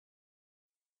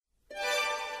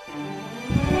Dude,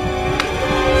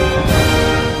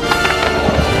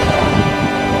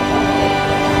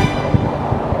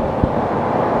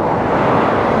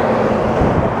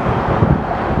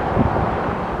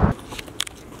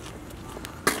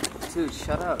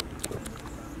 shut up.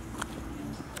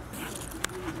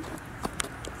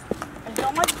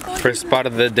 First spot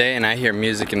of the day, and I hear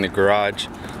music in the garage.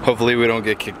 Hopefully we don't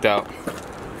get kicked out.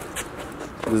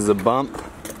 This is a bump.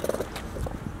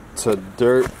 It's a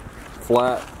dirt,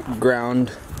 flat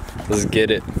ground. Let's get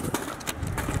it.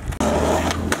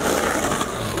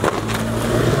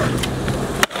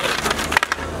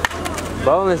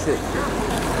 Bonus it.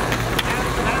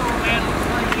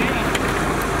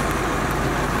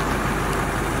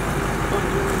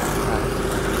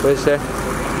 What is that?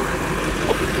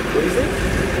 What is it?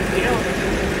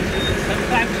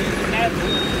 Sometimes you can have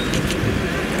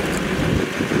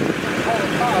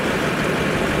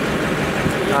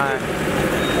alright.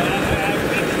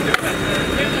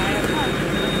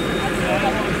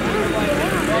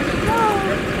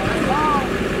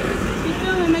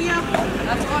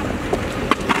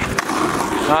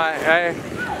 Alright, hey.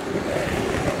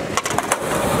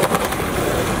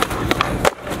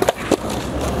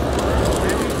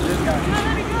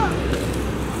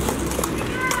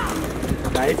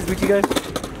 Nice with you guys?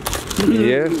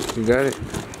 Yeah, you got it.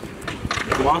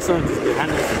 Awesome.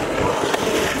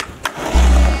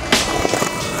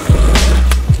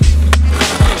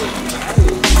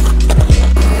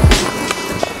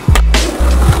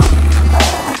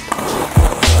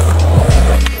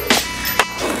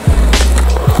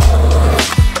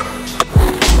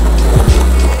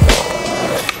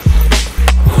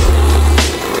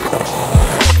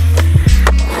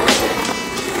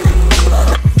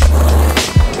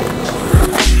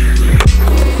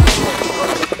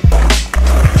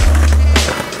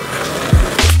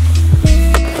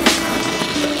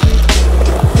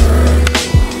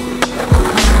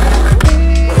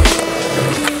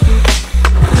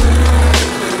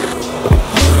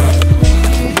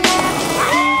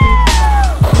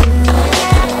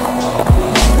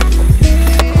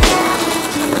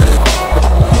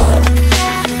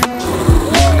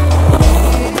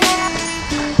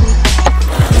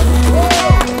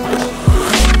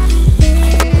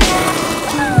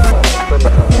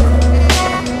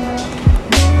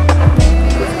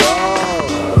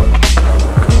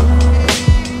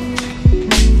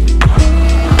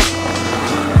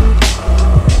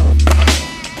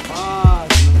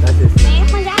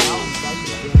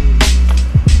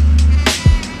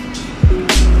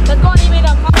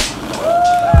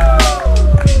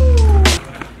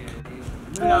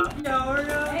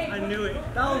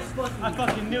 I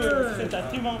fucking knew it since I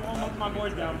threw my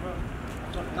boards down, bro.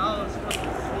 That was fucking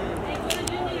sick. Hey, what did you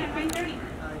do at 9:30?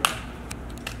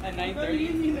 At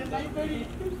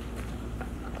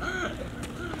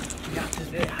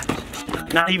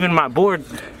 9:30? Not even my board.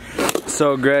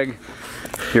 So, Greg,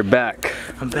 you're back.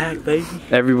 I'm back, baby.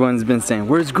 Everyone's been saying,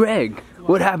 where's Greg?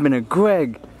 What happened to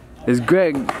Greg? Is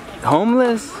Greg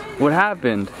homeless? What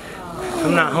happened?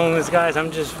 I'm not homeless, guys.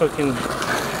 I'm just fucking...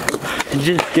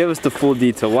 Just give us the full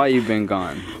detail. Why you been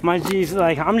gone? My G's,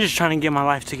 like, I'm just trying to get my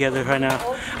life together right now.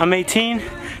 I'm 18,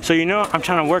 so you know, I'm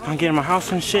trying to work on getting my house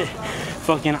and shit.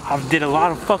 Fucking, I did a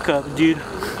lot of fuck up, dude,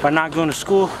 by not going to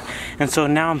school. And so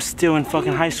now I'm still in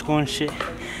fucking high school and shit.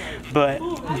 But,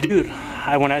 dude,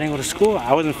 when I didn't go to school,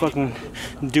 I wasn't fucking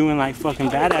doing like fucking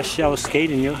badass shit. I was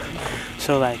skating, yo.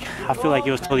 So like, I feel like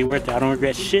it was totally worth it. I don't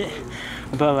regret shit.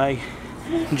 But like,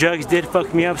 drugs did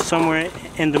fuck me up somewhere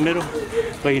in the middle.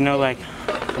 But you know, like,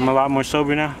 I'm a lot more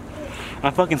sober now. I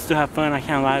fucking still have fun, I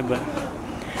can't lie, but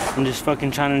I'm just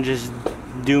fucking trying to just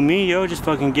do me, yo. Just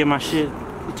fucking get my shit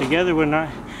together, whatnot.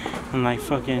 I'm like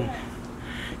fucking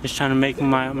just trying to make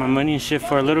my money and shit.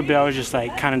 For a little bit, I was just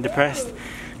like kind of depressed.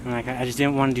 And like, I just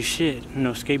didn't want to do shit. You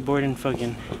know, skateboarding,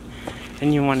 fucking,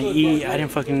 didn't even want to eat. I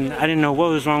didn't know what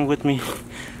was wrong with me.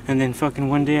 And then fucking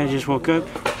one day I just woke up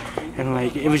and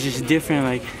like, it was just different.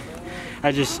 Like, I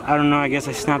don't know, I guess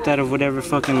I snapped out of whatever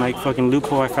fucking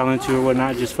loophole I fell into or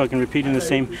whatnot, just fucking repeating the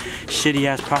same shitty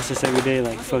ass process every day.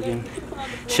 Like fucking,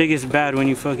 shit gets bad when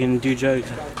you fucking do drugs.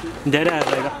 Deadass,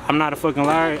 like, I'm not a fucking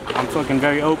liar. I'm fucking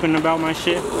very open about my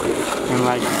shit. And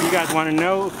like, if you guys want to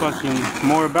know fucking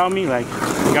more about me, like,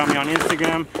 you got me on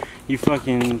Instagram, you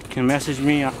fucking can message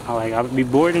me. I'll be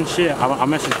bored and shit, I'll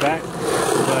message back.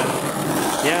 But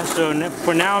yeah, so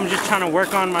for now I'm just trying to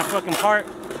work on my fucking part.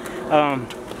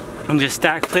 I'm just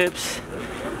stack clips.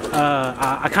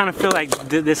 I kind of feel like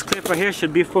this clip right here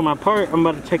should be for my part. I'm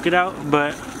about to check it out,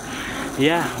 but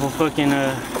yeah, well fucking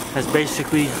that's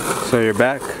basically. So you're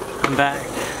back? I'm back.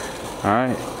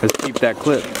 Alright, let's keep that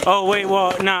clip. Oh wait,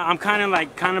 well, nah, I'm kind of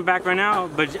back right now,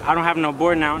 but I don't have no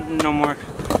board now, no more,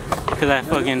 because I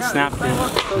fucking snapped it.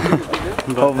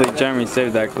 Hopefully Jeremy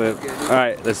saved that clip.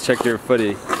 Alright, let's check your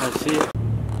footy. Let's see it.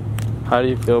 How do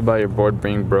you feel about your board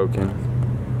being broken?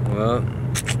 Well,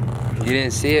 you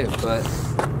didn't see it, but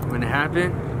when it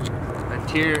happened, a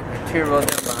tear rolled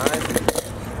down my eye.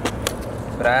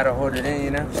 But I had to hold it in,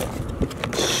 you know?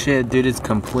 Shit, dude, it's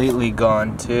completely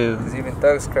gone too. Because even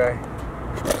thugs cry.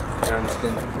 No, I'm just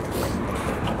kidding.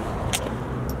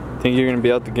 Think you're gonna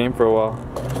be out the game for a while?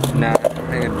 Nah,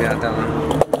 I ain't gonna be out that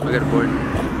long. I'll get a board.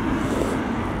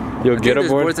 You'll get a There's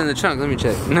board? boards in the trunk, let me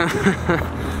check. No.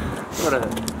 What a...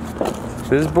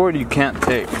 This board you can't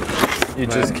take. You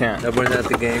just can't. That board's at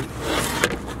the game.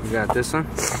 You got this one?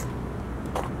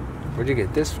 Where'd you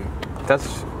get this from?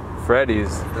 That's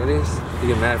Freddy's. Freddy's? You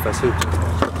get mad if I swoop.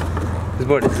 This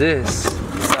board is this.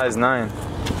 Size 9.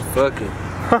 Fuck it.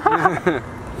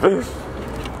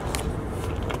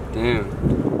 Damn.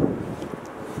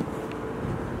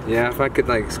 Yeah, if I could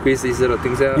like squeeze these little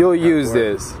things out. You'll use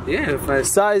this. Yeah, if I...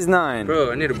 Size 9.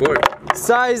 Bro, I need a board.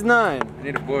 Size 9. I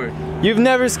need a board. You've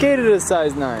never skated a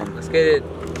size 9. I skated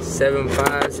 7.5,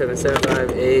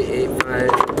 7.75, 8,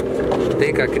 8.5. I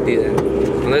think I could do that.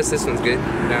 Unless this one's good.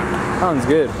 No. Sounds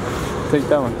good. Take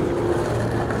that one.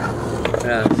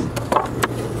 Yeah.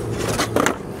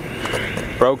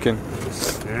 Broken.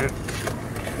 Yeah.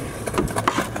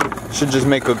 Should just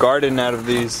make a garden out of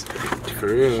these. For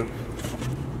real.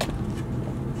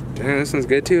 Damn, this one's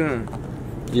good too, huh?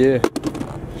 Yeah.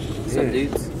 Some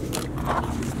dudes.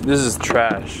 This is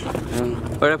trash.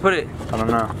 Where'd I put it? I don't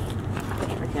know.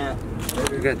 I can't.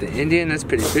 We got the Indian, that's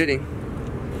pretty fitting.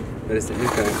 But it's the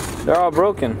impact. They're all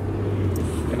broken.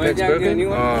 Impact's broken?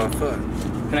 Oh, fuck.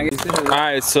 Can I get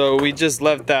Alright, so we just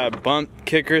left that bump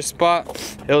kicker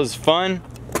spot. It was fun.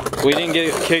 We didn't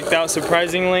get kicked out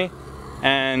surprisingly.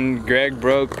 And Greg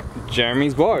broke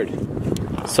Jeremy's board.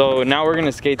 So now we're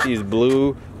gonna skate these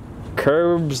blue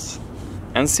curbs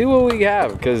and see what we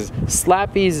have, because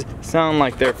slappies sound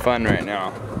like they're fun right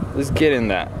now. Let's get in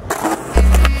that.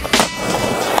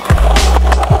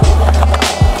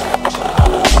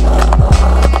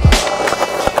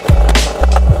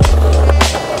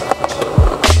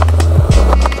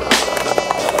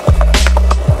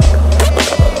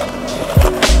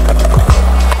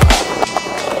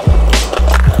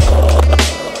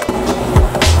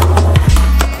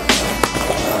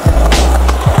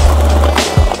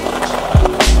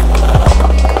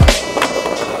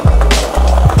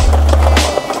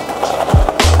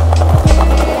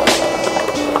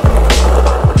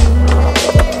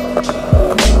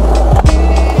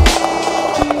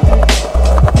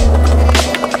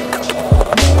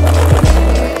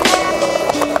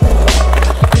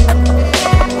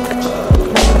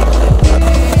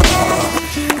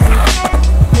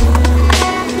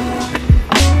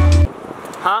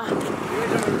 Huh?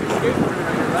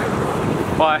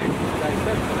 Why?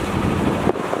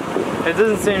 It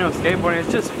doesn't say no skateboarding,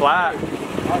 it's just flat.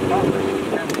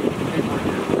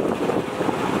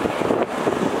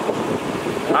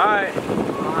 Alright.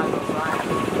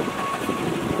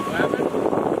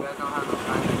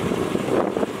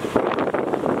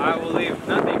 I will leave.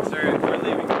 Nothing, sir. We're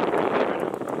leaving.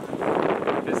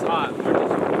 It's hot. We're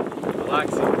just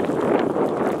relaxing.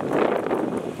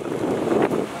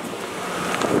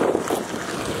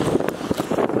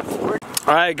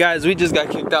 Alright guys, we just got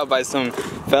kicked out by some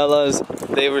fellas.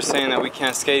 They were saying that we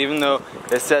can't skate, even though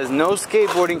it says no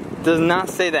skateboarding. It does not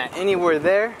say that anywhere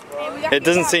there. It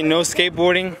doesn't say no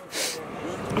skateboarding.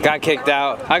 Got kicked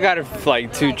out. I got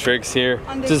like 2 tricks here.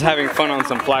 Just having fun on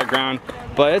some flat ground.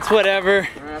 But it's whatever.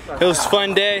 It was a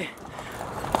fun day.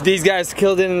 These guys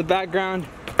killed it in the background.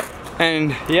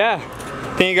 And yeah,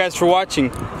 thank you guys for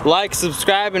watching. Like,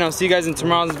 subscribe, and I'll see you guys in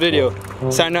tomorrow's video.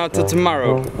 Sign out till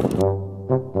tomorrow.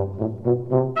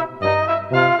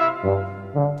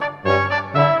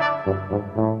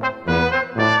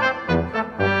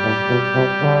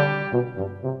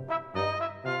 Thank you.